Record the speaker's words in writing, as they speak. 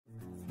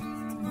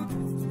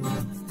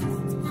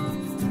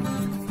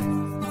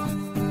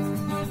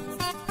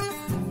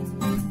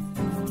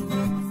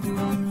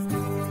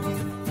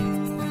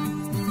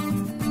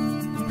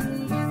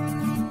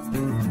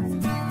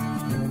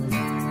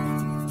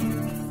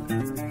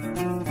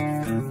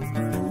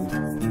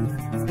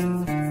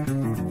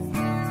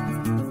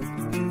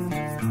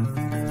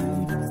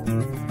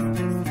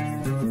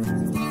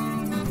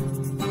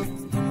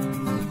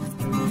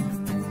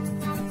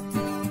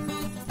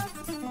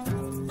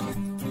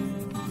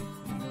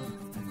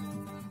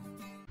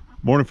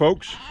Morning,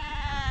 folks.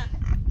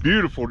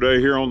 Beautiful day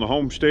here on the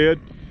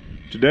homestead.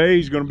 Today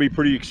is going to be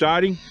pretty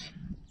exciting.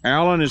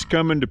 Alan is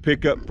coming to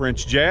pick up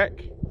Prince Jack,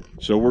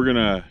 so we're going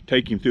to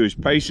take him through his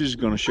paces.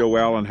 Going to show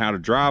Alan how to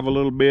drive a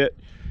little bit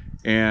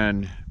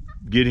and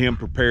get him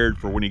prepared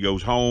for when he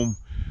goes home,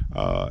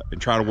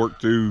 and try to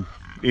work through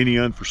any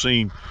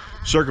unforeseen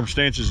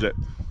circumstances that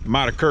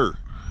might occur.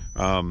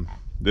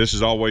 This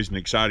is always an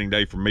exciting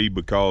day for me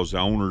because the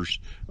owners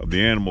of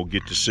the animal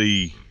get to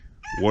see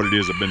what it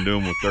is I've been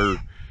doing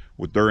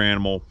with their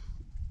animal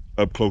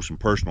up close and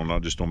personal,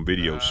 not just on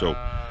video. So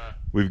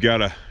we've got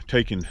to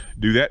take and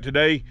do that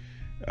today.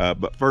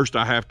 But first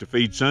I have to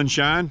feed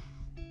Sunshine.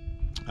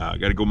 I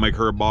got to go make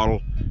her a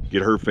bottle,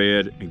 get her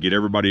fed, and get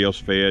everybody else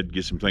fed,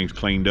 get some things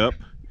cleaned up,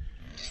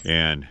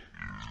 and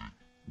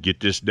get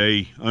this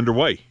day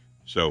underway.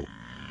 So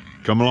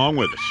come along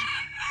with us.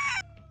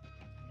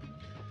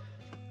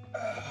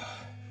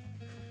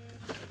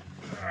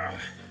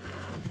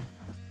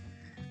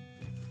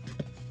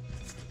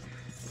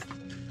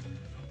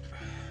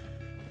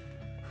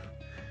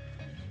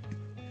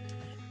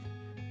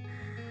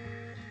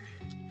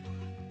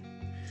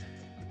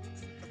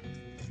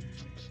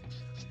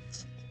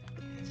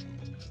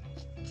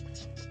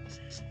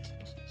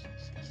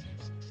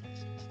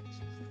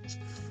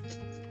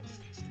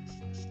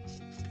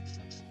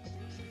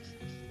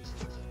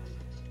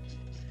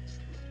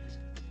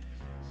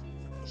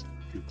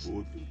 Good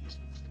boy, baby.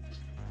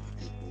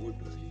 Good boy,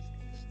 buddy.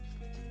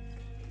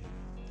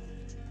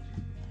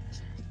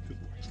 Good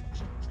boy.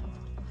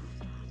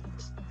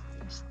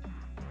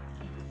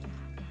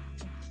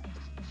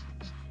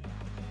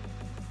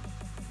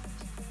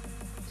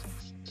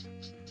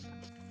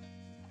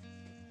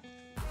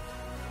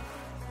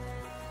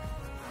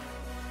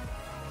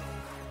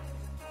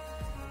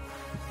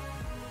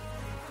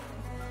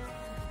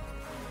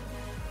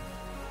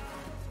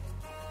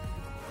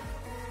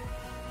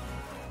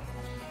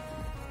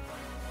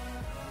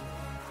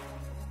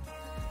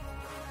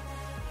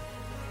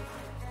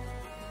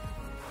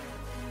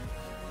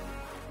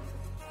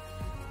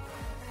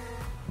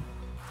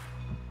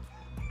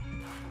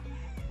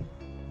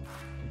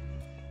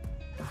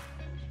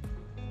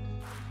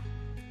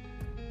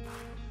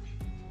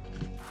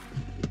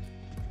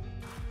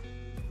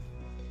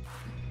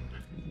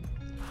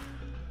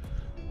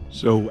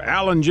 So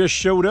Alan just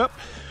showed up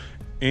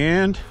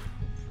and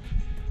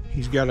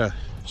he's got a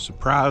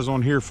surprise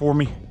on here for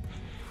me.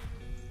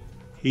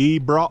 He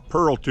brought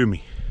Pearl to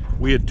me.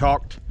 We had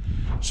talked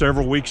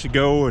several weeks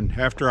ago, and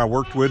after I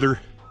worked with her,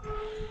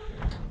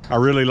 I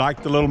really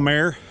liked the little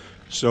mare.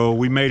 So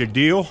we made a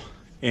deal,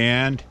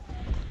 and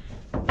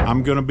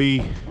I'm gonna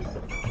be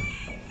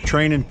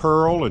training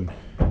Pearl and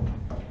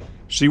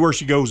see where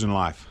she goes in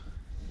life.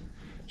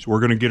 So we're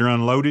gonna get her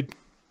unloaded,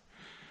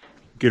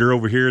 get her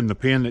over here in the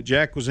pen that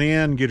Jack was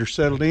in, get her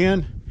settled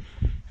in,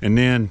 and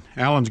then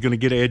Alan's gonna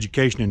get an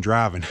education in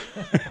driving.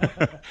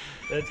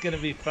 It's gonna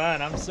be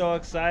fun. I'm so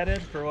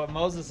excited for what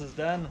Moses has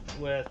done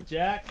with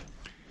Jack,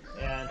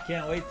 and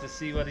can't wait to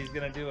see what he's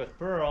gonna do with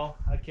Pearl.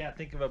 I can't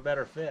think of a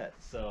better fit.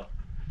 So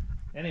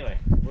anyway,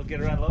 we'll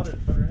get her unloaded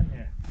and put her in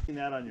here. Seen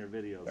that on your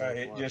videos.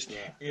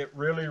 It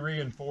really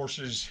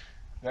reinforces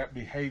that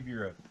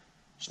behavior of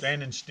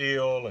standing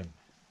still. And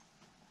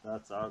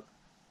That's out.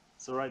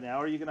 So right now,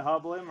 are you gonna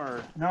hobble him,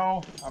 or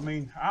no, I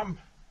mean,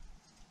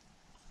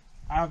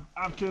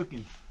 I've took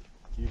him,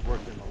 you've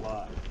worked him a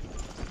lot?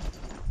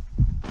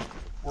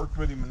 worked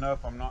with him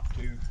enough. I'm not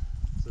too.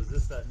 So is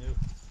this that new?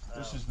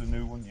 This is the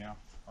new one, yeah.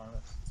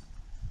 Harness.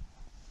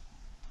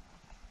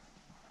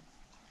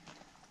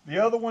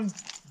 The other one,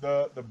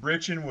 the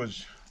britching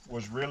was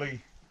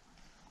really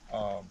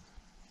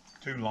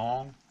too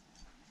long,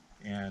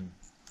 and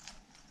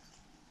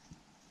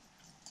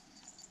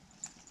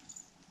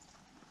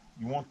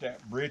you want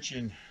that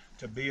britching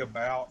to be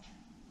about,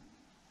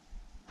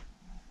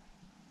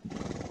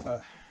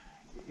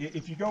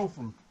 if you go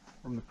from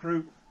the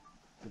croup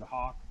to the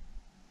hock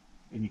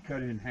and you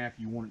cut it in half,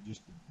 you want it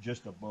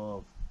just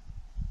above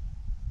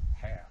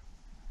half.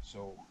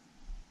 So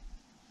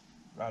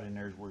right in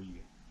there is where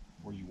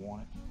you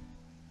want it.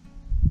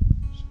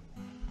 So.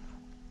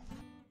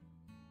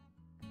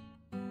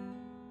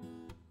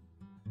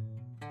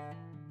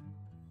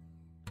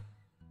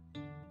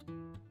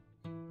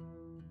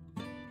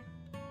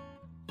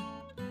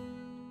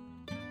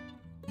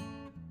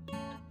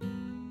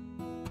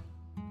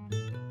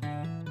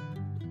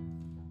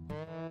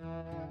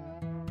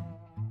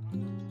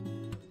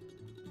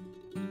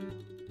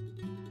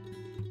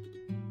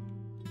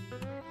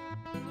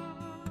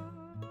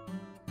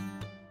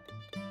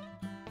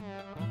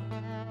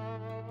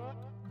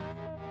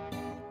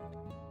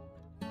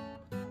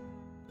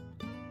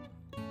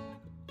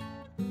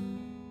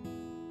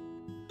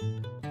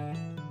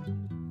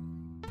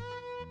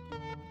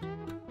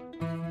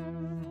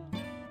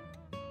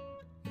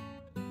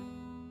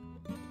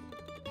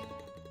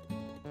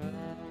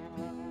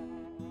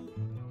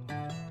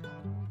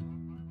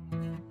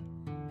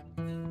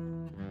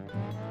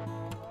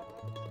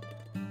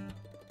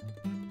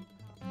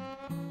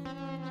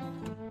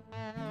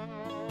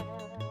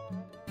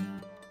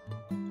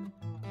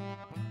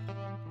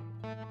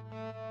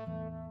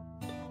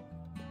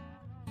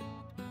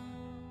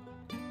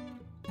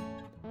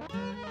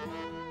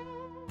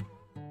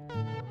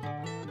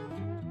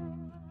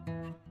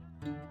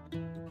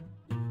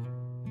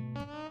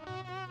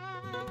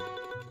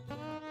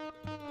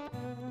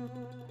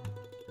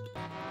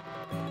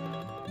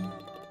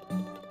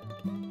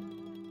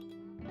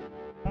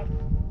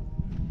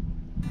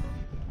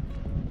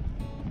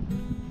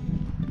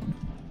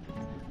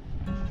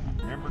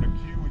 remember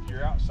to cue with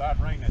your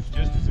outside rein. That's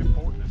just as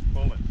important as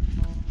pulling.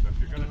 So if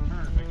you're going to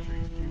turn, make sure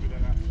you cue with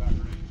that outside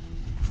rein.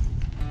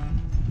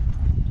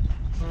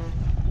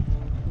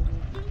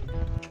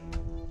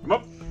 Come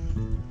up.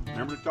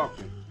 Remember to talk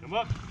to him. Come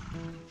up.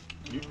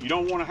 You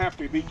don't want to have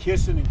to be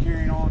kissing and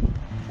carrying on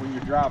when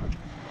you're driving.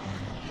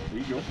 There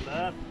you go.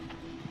 Left.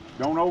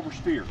 Don't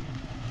oversteer.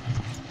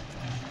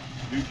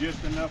 Do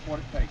just enough what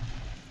it takes.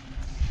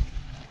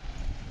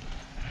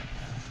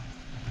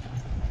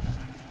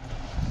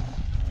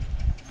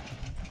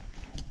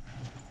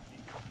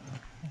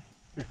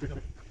 He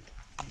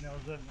knows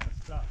I'm gonna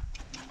stop.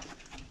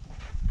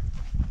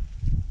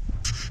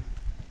 Step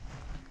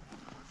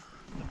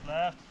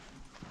left.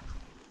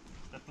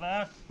 Step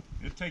left.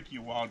 It'll take you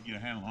a while to get a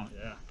handle on it.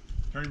 Yeah.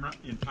 Turn him right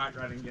in tight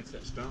right in against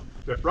that stump.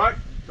 Step right.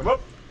 Come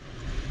up.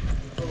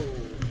 Oh.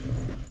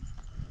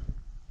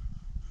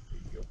 There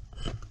you go.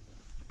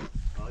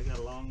 Well, I got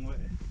a long way.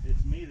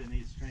 It's me that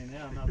needs to train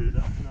now, not the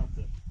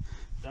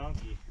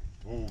donkey.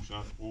 Whoa,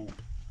 son. Whoa.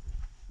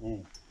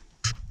 Whoa.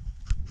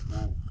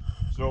 Whoa.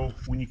 So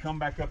when you come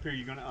back up here,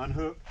 you're going to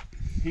unhook.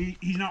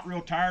 He's not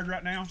real tired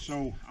right now,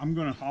 so I'm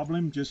going to hobble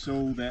him just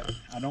so that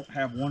I don't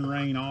have one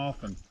rein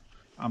off and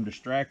I'm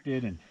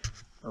distracted,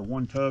 or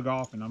one tug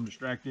off and I'm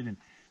distracted,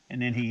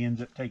 and then he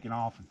ends up taking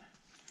off.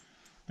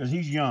 Because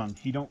he's young,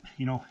 he's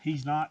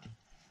not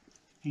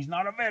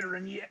a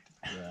veteran yet.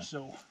 Yeah.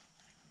 So.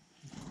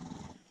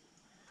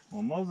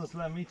 Well, Moses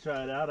let me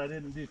try it out. I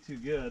didn't do too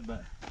good,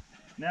 but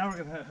now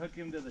we're gonna hook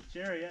him to the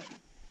chariot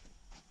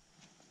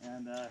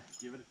and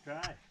give it a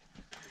try.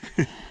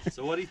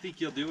 So what do you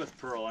think you'll do with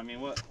Pearl? I mean,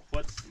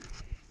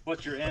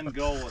 what's your end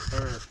goal with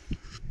her?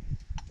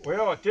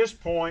 Well, at this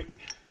point,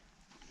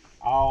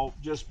 I'll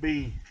just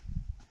be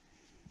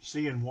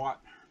seeing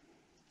what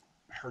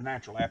her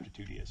natural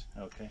aptitude is.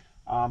 Okay.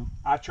 I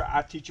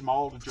teach them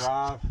all to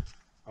drive.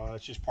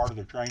 It's just part of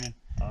their training.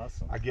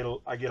 Awesome. I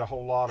get a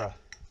whole lot of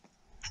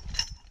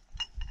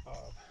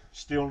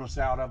stillness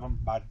out of them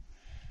by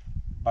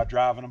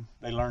driving them.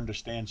 They learn to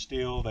stand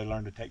still. They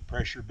learn to take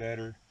pressure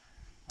better.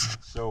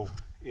 So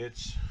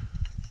it's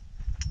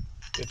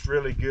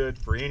really good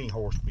for any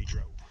horse to be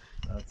drove.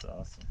 That's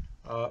awesome.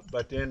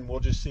 But then we'll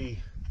just see,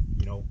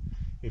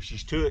 if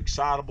she's too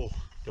excitable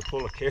to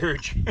pull a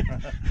carriage,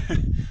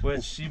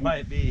 which she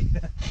might be.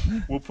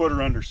 we'll put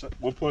her under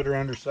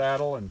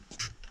saddle and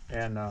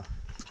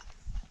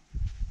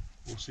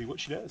we'll see what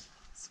she does.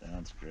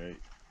 Sounds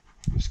great.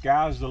 The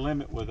sky's the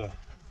limit with a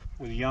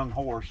young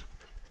horse.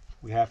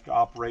 We have to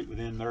operate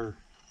within their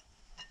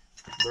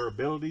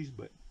abilities,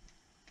 but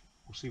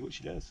we'll see what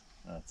she does.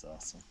 That's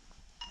awesome.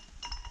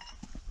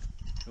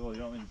 Cool.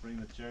 You want me to bring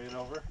the chariot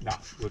over? No,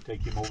 we'll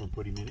take him over and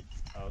put him in it.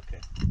 Okay.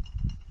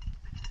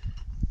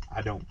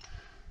 I don't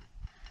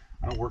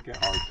work that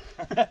hard.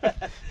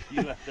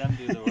 You let them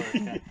do the work.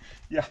 Huh?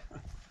 Yeah.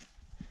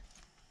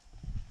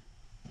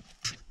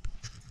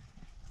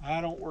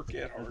 I don't work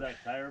that hard. Has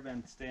that tire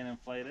been staying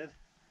inflated?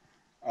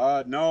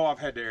 No, I've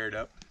had to air it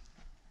up.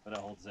 But it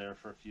holds air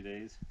for a few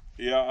days.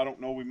 Yeah, I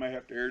don't know. We may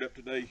have to air it up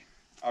today.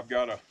 I've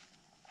got a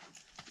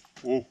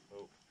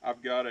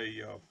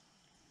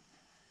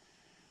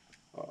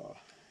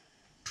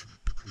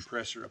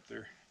compressor up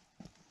there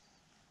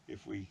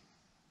if we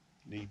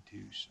need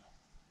to. So.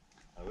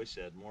 I wish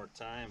I had more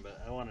time,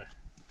 but I want to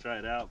try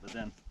it out. But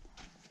then,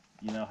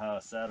 you know how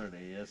a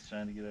Saturday is,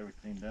 trying to get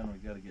everything done we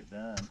got to get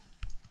done.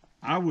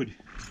 I would,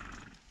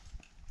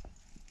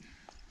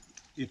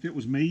 if it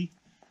was me,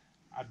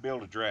 I'd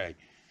build a drag.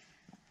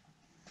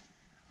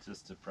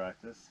 Just to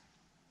practice?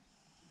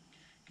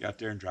 Get out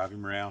there and drive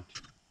him around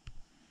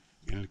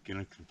in a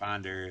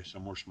confined area,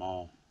 somewhere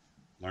small.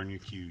 Learn your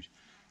cues.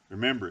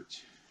 Remember,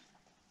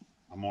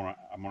 I'm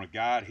gonna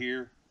guide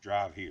here,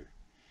 drive here.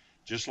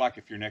 Just like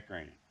if you're neck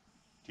reining,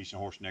 teaching a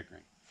horse neck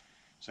rein.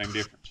 Same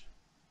difference.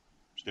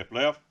 Step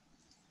left,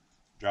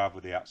 drive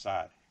with the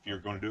outside. If you're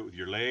going to do it with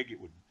your leg,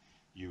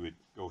 you would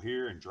go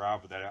here and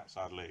drive with that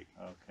outside leg.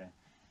 Okay.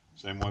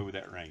 Same way with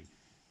that rein.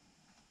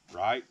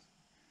 Right,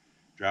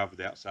 drive with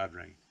the outside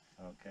rein.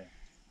 Okay.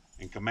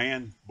 And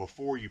command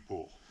before you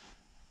pull.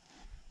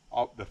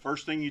 The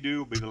first thing you do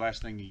will be the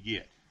last thing you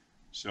get.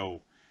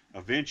 So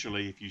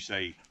eventually, if you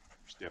say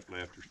step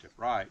left or step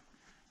right,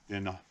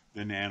 then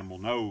the animal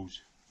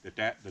knows that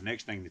the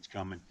next thing that's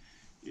coming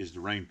is the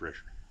rein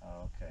pressure.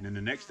 Okay. And then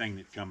the next thing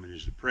that's coming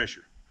is the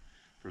pressure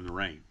from the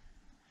rein.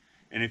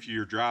 And if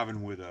you're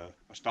driving with a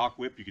stock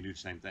whip, you can do the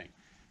same thing.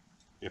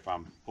 If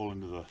I'm pulling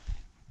to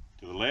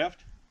the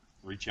left,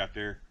 reach out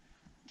there,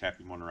 tap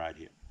him on the right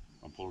hip.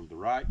 If I'm pulling to the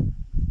right,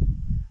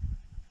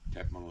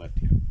 tap him on the left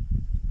hip.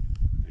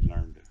 They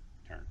learn to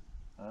turn.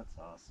 That's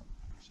awesome.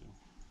 So,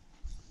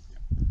 yeah.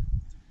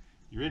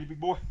 You ready, big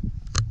boy?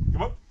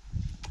 Come up.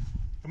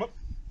 Come up.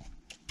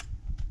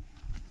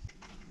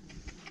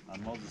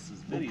 On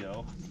Moses'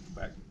 video,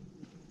 Back.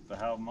 but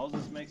how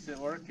Moses makes it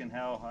work and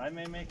how I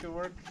may make it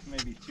work may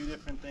be two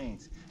different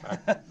things.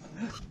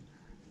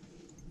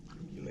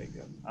 Your leg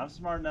up. I'm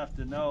smart enough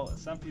to know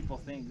some people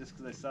think just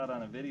because I saw it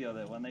on a video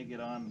that when they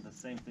get on the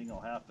same thing will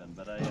happen,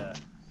 but I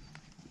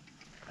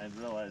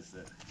realized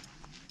that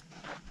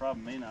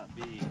problem may not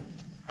be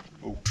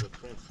Oh. with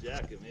Prince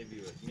Jack, it may be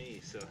with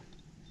me. So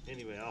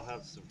anyway, I'll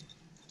have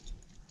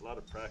a lot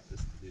of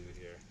practice to do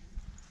here.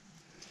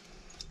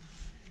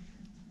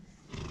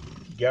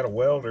 You got a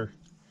welder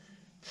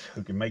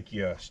who can make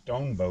you a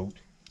stone boat,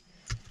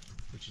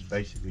 which is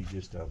basically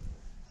just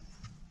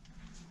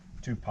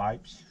two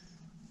pipes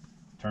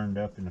turned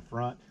up in the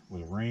front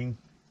with a ring,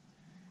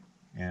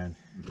 and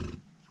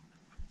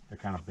they're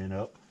kind of bent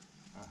up,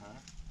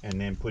 and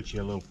then put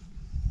you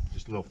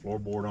just a little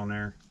floorboard on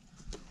there,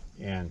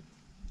 and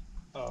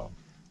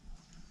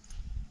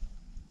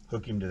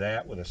hook him to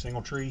that with a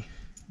single tree.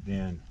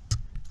 Then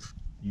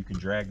you can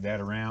drag that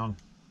around.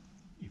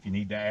 If you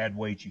need to add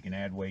weight, you can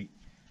add weight.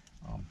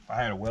 If I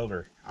had a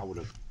welder, I would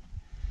have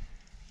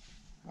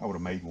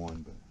made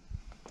one,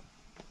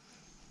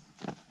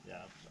 but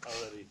Yeah, I'm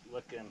already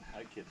looking.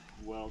 I could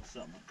weld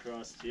something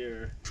across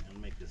here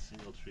and make a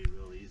single tree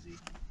real easy.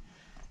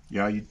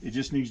 yeah, it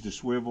just needs to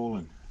swivel.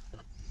 And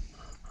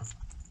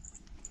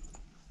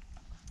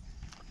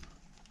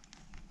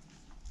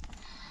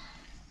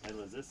Hey,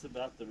 was this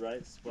about the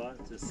right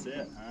spot to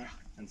sit, huh?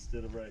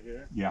 Instead of right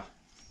here? yeah,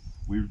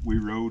 we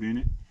rode in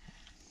it.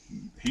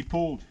 He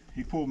pulled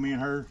me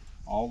and her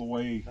all the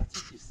way.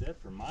 That's what you said,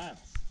 for miles.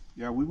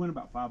 Yeah, we went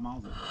about 5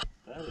 miles.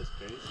 That is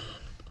crazy.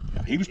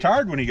 Yeah, he was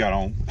tired when he got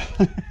home.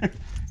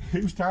 He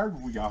was tired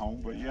when we got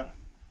home, but yeah.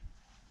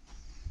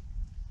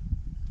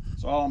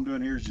 So all I'm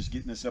doing here is just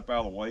getting this up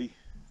out of the way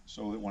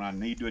so that when I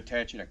need to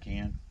attach it, I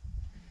can.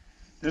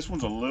 This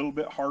one's a little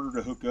bit harder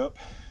to hook up,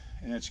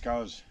 and it's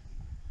because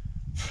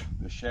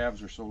the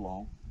shafts are so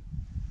long.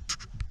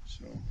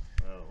 So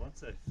Well,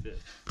 once I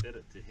fit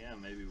it to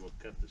him, maybe we'll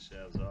cut the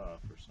shafts off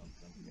or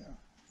something. yeah.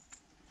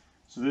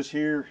 So this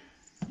here,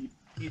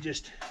 you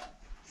just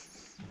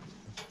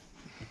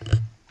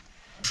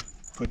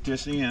put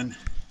this in,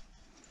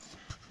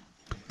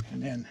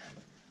 and then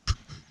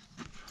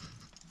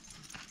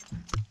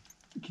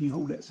can you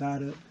hold that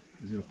side up?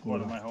 Because it'll pull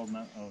What it am I off. holding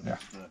up? Oh, Yeah.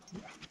 just the...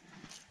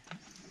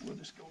 We'll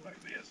just go like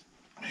this.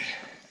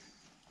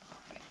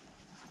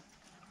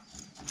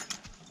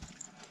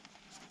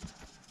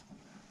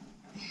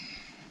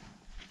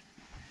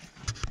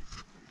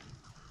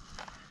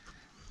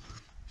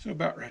 So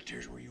about right there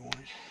is where you want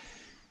it.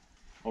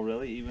 Oh,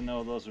 really? Even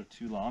though those are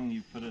too long,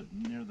 you put it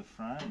near the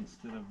front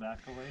instead of back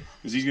away?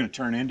 Because he's going to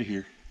turn into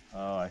here.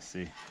 Oh, I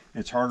see.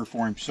 It's harder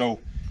for him. So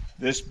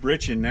this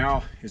britching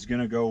now is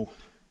going to go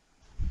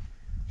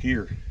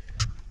here.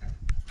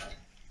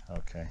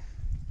 Okay.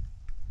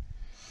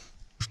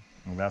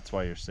 Well, that's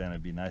why you're saying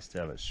it'd be nice to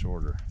have it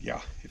shorter.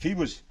 Yeah. If he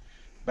was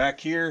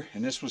back here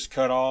and this was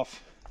cut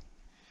off,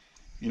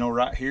 you know,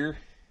 right here,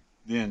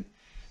 then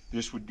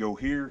this would go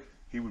here.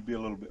 He would be a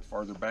little bit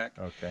farther back.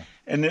 Okay.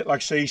 And it, like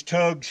I say, these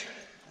tugs,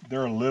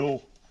 they're a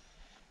little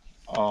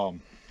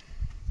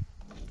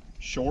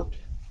short,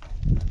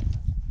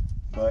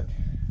 but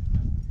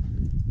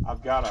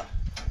I've got a...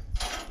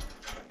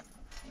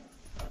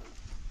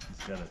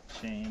 It's got a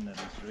chain that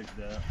is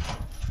rigged up.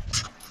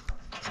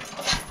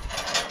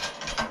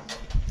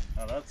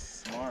 Oh, that's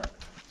smart.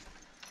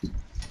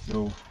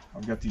 So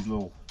I've got these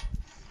little,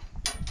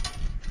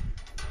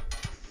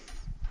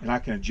 and I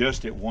can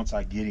adjust it once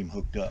I get him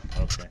hooked up.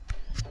 Okay.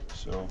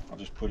 So I'll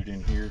just put it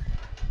in here.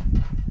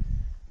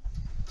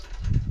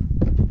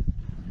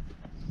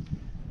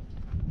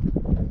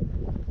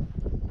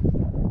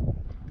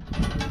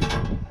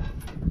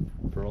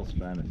 Pearl's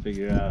trying to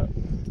figure out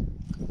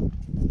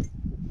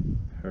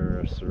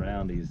her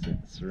surroundings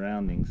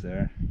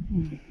there.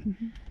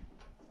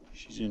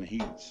 She's in the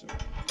heat, so.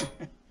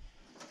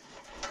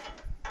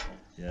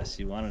 Yeah,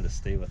 she wanted to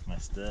stay with my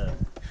stud.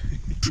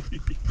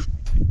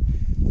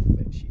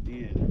 Bet she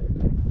did.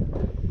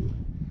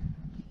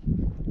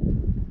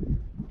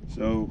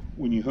 So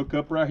when you hook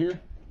up right here,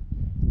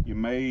 you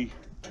may,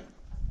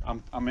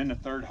 I'm in the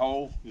third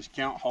hole, just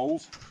count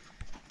holes.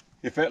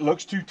 If it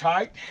looks too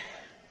tight,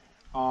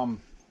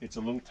 it's a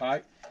little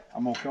tight,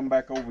 I'm gonna come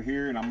back over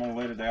here and I'm gonna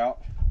let it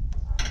out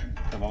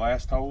to the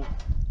last hole.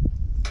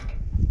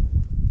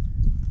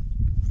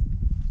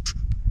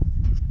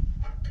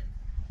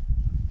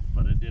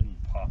 But it didn't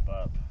pop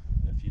up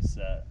if you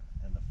sat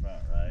in the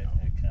front, right?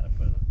 It kind of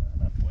put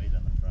enough weight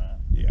in the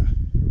front. Yeah.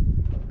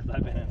 Because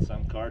I've been in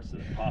some carts that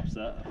it pops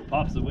a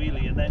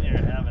wheelie, and then you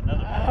have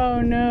another one.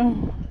 Oh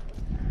no.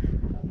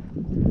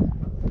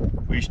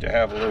 We used to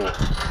have a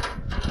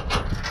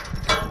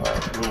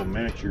little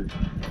miniature,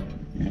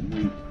 and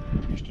we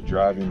used to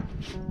drive him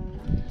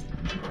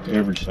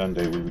every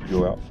Sunday. We would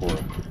go out for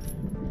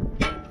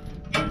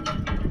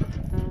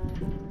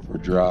a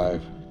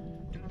drive.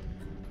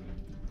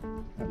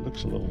 That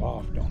looks a little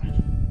off, don't it?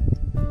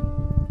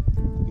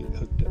 Get it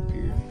hooked up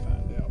here and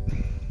find out.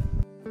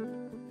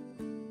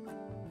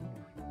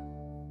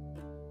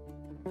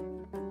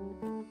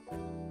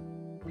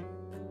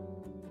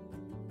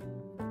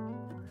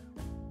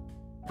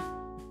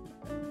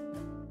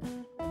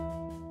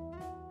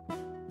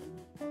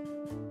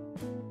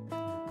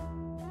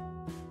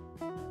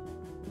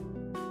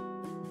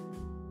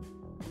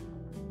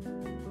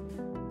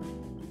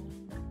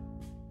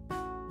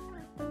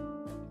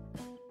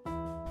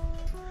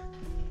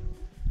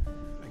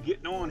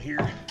 getting on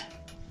here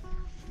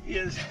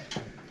is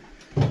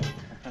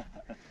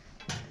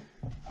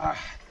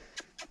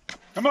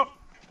come up.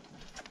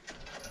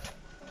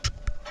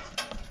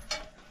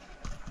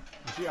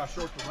 You see how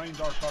short the reins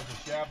are because the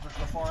shafts are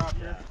so far out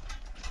there?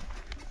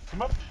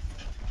 Come up.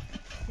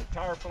 The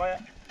tire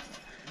flat.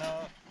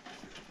 No,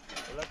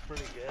 it looks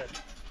pretty good.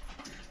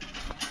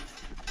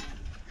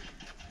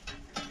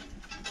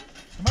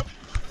 Come up.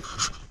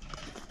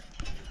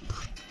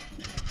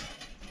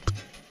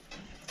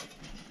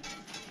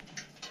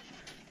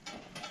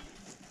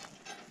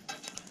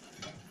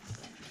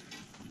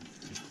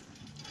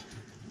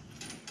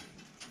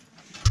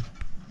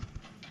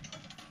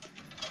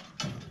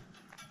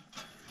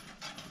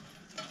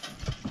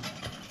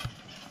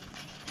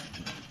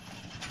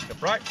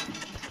 Step right.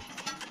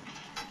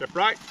 Step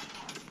right.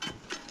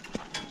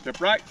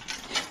 Step right.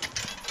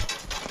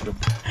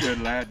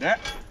 Good lad, that.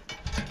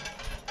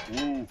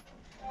 Ooh.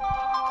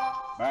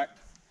 Back.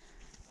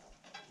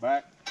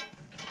 Back.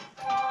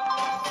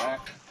 Back.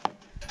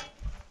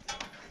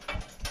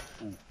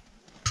 Ooh.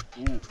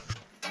 Ooh.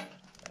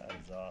 That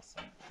is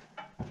awesome.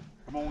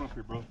 Come on up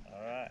here, bro.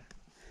 All right.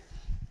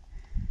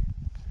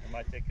 Am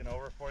I taking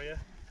over for you?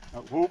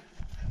 Whoop.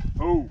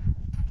 Ooh.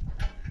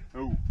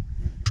 Ooh.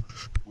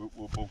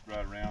 We'll both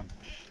ride around,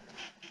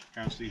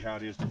 kind of see how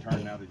it is to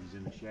turn now that he's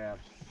in the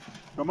shafts.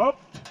 Come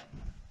up.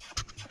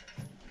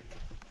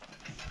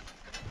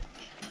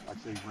 Like I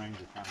say, these reins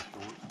are kind of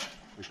short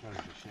because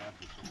the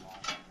shafts are so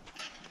long.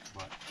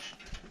 But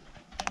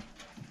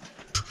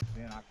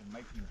then I can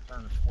make him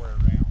turn a square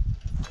around.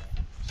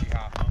 See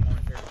how I hung on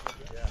it there?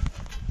 Yeah.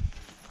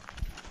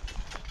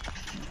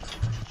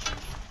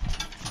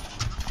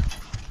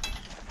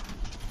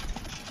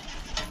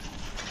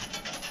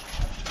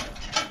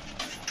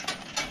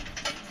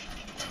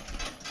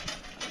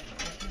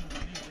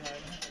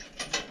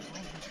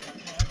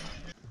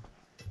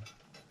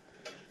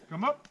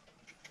 Come up.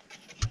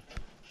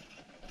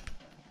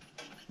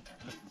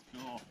 This is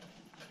cool.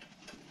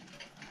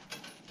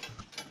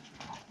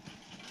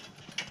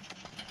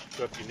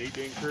 So if you need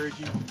to encourage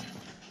him,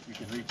 you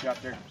can reach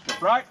out there.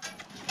 Step right.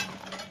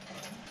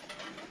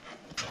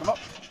 Come up.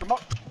 Come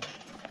up.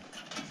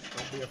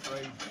 Don't be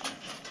afraid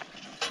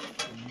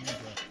to use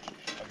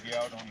a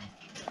gout on him.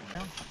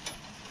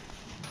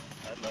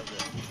 I'd love to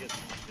get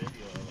some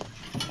video of it.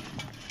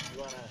 You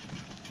want a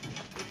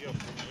video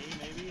from me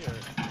maybe, or I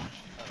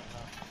don't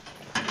know.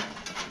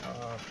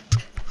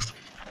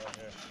 Right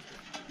here.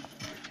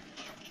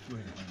 Go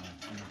ahead.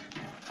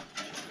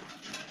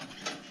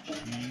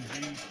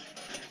 Easy.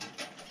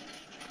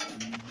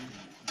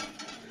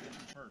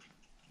 First,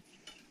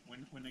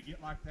 when they get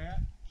like that,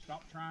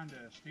 stop trying to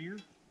steer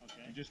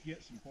and just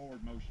get some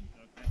forward motion.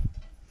 Okay.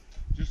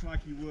 Just like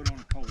you would on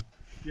a colt.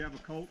 If you have a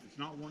colt that's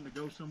not wanting to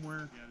go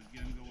somewhere, Yeah, just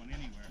get them going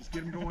anywhere. just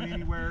get them going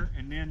anywhere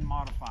and then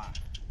modify.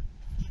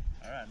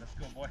 All right, let's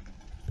go, boy.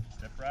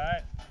 Step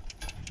right.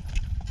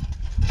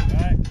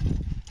 Right.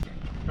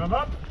 Come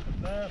up.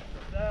 Left.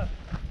 Left.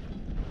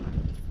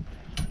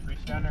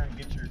 Reach down there and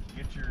get your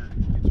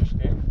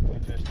stick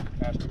and just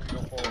ask them to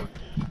go forward.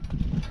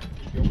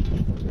 Go.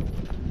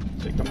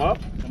 Say come up.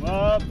 Come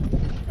up.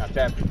 Now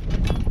tap it.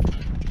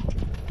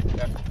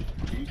 Tap it.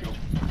 There you go.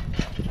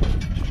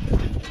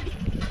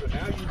 So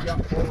now you've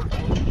got forward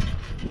motion.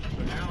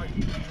 So now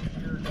you can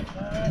use your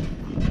Left.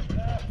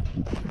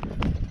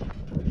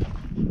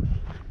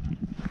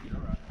 You're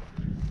all right.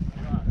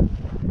 You're all right.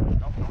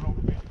 Don't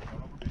overbend it.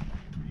 Don't overbend it.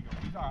 There you go.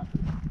 He's all right.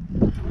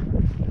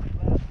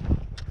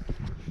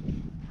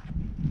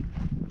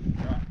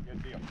 All right. Good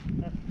deal.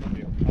 Good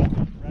deal.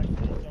 Right,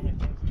 so many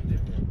things to do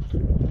here.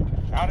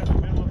 Out in the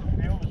middle of the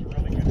field is a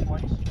really good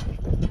place.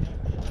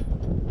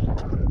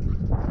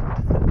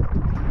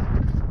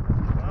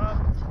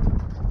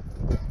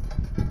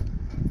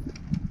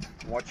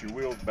 Watch your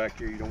wheels back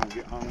here. You don't want to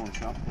get hung on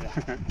something.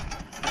 Yeah.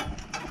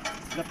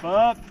 Step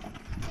up.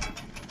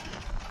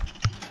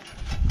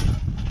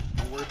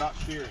 Don't worry about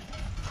steering.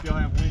 Still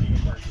have wind in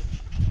there.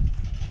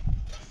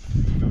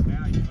 There you go.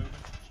 Now you're moving.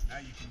 Now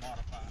you can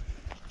modify it.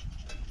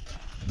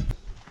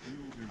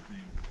 Wheels are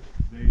things.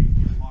 They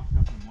get locked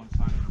up in one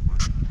side of the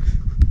brake.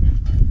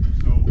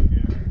 So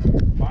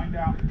find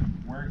out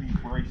where he's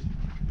bracing.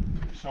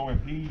 So if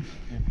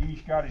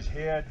he's got his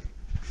head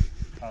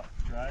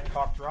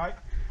cocked right,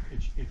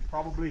 it's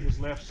probably his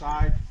left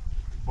side.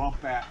 Bump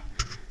that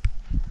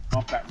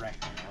rein.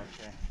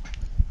 Okay.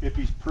 If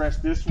he's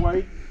pressed this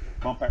way,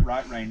 bump that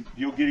right rein.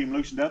 You'll get him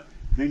loosened up.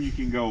 Then you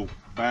can go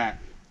back,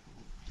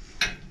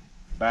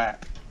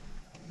 back,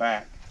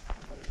 back,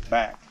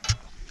 back.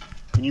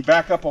 When you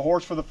back up a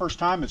horse for the first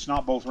time, it's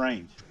not both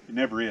reins. It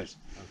never is.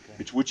 Okay.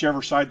 It's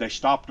whichever side they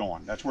stopped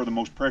on. That's where the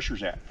most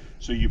pressure's at.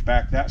 So you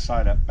back that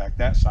side up, back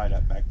that side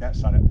up, back that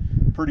side up.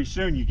 Pretty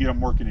soon you get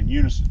them working in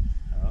unison.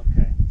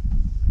 Okay.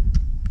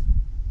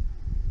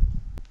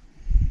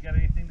 You got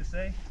anything to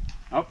say?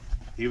 Oh,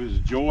 he was a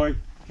joy.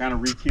 Kind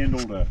of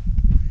rekindled a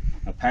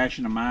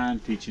passion of mine,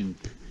 teaching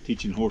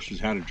horses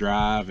how to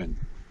drive, and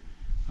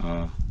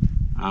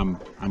I'm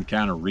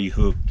kind of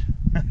rehooked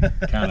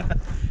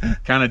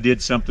kind of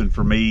did something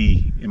for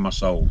me in my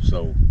soul.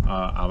 So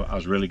I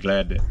was really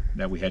glad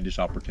that we had this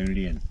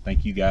opportunity, and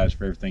thank you guys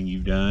for everything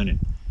you've done.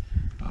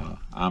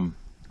 And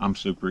I'm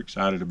super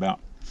excited about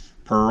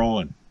Pearl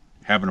and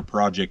having a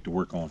project to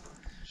work on.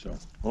 So,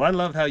 well, I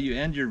love how you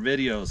end your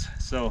videos.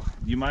 So,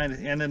 do you mind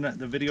ending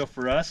the video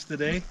for us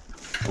today?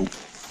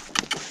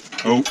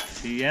 Oh.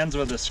 He ends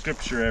with a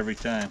scripture every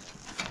time.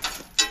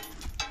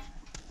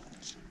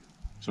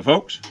 So,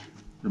 folks,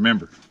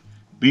 remember,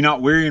 be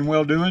not weary in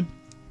well doing,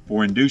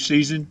 for in due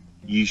season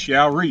ye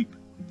shall reap,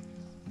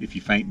 if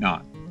you faint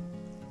not.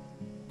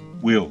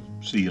 We'll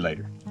see you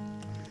later.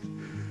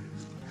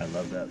 I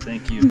love that.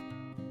 Thank you.